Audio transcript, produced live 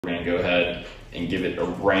We're gonna go ahead and give it a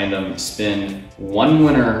random spin. One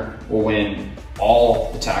winner will win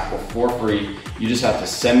all the tackle for free. You just have to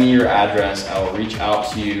send me your address. I will reach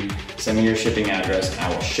out to you, send me your shipping address, and I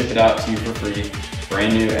will ship it out to you for free.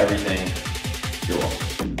 Brand new, everything. You're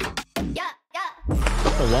welcome.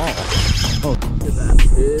 Oh wow. Oh, look at that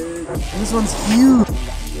pig. This one's huge.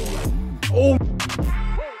 Oh.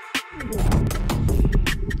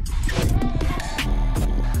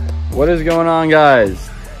 What is going on, guys?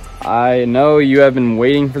 I know you have been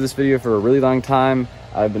waiting for this video for a really long time.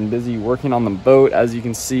 I've been busy working on the boat. As you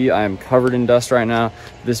can see, I am covered in dust right now.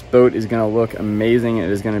 This boat is gonna look amazing.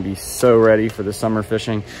 It is gonna be so ready for the summer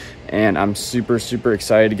fishing. And I'm super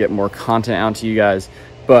excited to get more content out to you guys.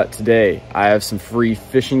 But today, I have some free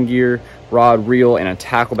fishing gear, rod, reel, and a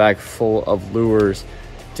tackle bag full of lures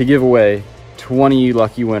to give away 20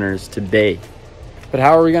 lucky winners today. But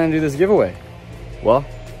how are we gonna do this giveaway? Well,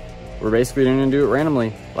 we're basically gonna do it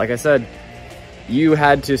randomly. Like I said, you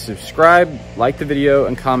had to subscribe, like the video,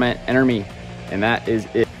 and comment, enter me, and that is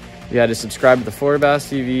it. You had to subscribe to the Florida Bass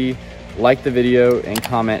TV, like the video, and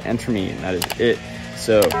comment, enter me, and that is it.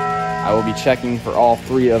 So I will be checking for all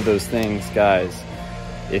 3 of those things, guys.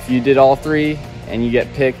 If you did all 3 and you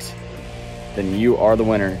get picked, then you are the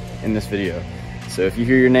winner in this video. So if you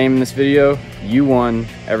hear your name in this video, you won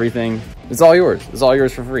everything. It's all yours. It's all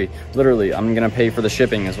yours for free. Literally, I'm gonna pay for the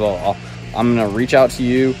shipping as well. I'm gonna reach out to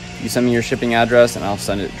you, you send me your shipping address, and I'll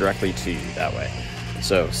send it directly to you that way.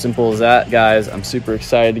 So simple as that, guys. I'm super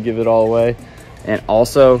excited to give it all away. And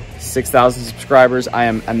also, 6,000 subscribers, I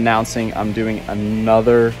am announcing I'm doing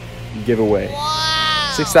another giveaway.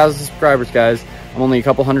 Wow. 6,000 subscribers, guys. I'm only a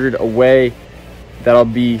couple hundred away. That'll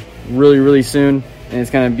be really soon, and it's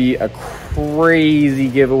gonna be a crazy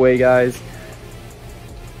giveaway, guys.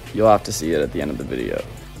 You'll have to see it at the end of the video.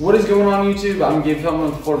 What is going on, YouTube? I'm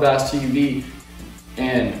Feltman with Florida Bass TV,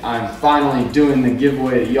 and I'm finally doing the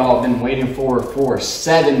giveaway that y'all have been waiting for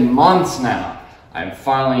 7 months now. I'm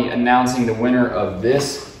finally announcing the winner of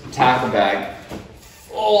this tackle bag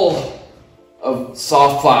full of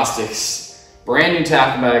soft plastics, brand new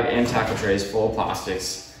tackle bag and tackle trays full of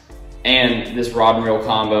plastics, and this rod and reel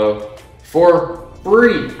combo for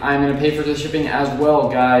free. I'm gonna pay for the shipping as well,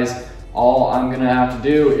 guys. All I'm gonna have to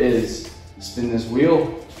do is spin this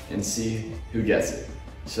wheel and see who gets it.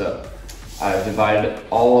 So I've divided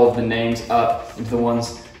all of the names up into the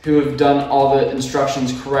ones who have done all the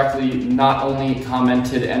instructions correctly, not only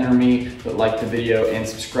commented, enter me, but like the video and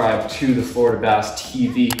subscribe to the Florida Bass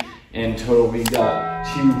TV. In total, we got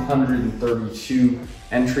 232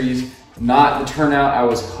 entries. Not the turnout I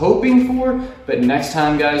was hoping for, but next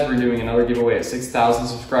time, guys, we're doing another giveaway at 6,000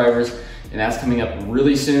 subscribers, and that's coming up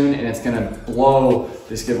really soon, and it's gonna blow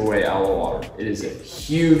this giveaway out of the water. It is a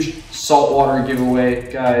huge saltwater giveaway,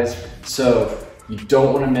 guys, so you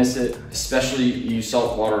don't wanna miss it, especially you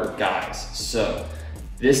saltwater guys. So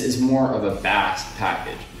this is more of a bass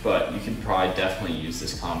package, but you can probably definitely use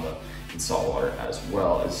this combo in saltwater as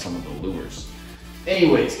well as some of the lures.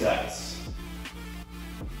 Anyways, guys.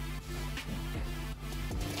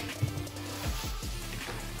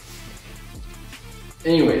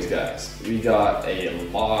 We got a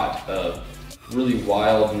lot of really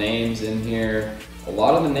wild names in here. A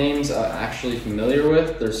lot of the names I'm actually familiar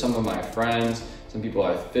with. There's some of my friends, some people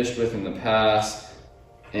I've fished with in the past,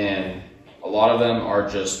 and a lot of them are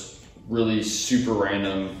just really super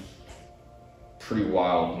random, pretty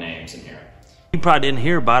wild names in here. You probably didn't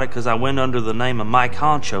hear about it because I went under the name of Mike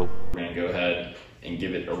Honcho. We're gonna go ahead and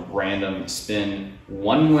give it a random spin.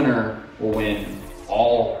 One winner will win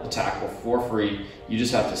all the tackle for free. You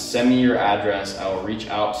just have to send me your address. I will reach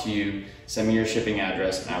out to you, send me your shipping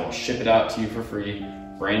address, and I will ship it out to you for free.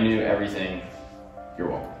 Brand new, everything. You're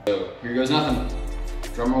welcome. So here goes nothing.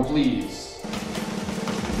 Drum roll, please.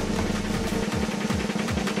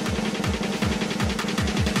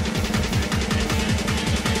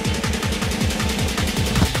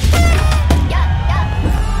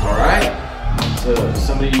 All right. So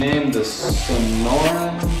somebody named the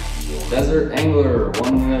Sonoran Desert Angler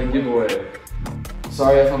won the giveaway.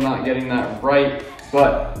 Sorry if I'm not getting that right,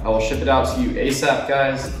 but I will ship it out to you ASAP,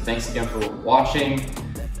 guys. Thanks again for watching,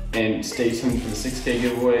 and stay tuned for the 6K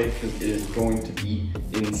giveaway because it is going to be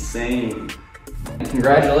insane.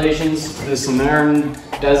 Congratulations to the Sonoran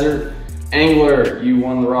Desert Angler. You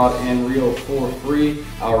won the rod and reel for free.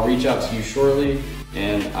 I'll reach out to you shortly,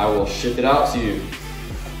 and I will ship it out to you.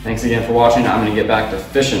 Thanks again for watching. I'm gonna get back to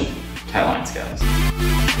fishing. Tight lines, guys.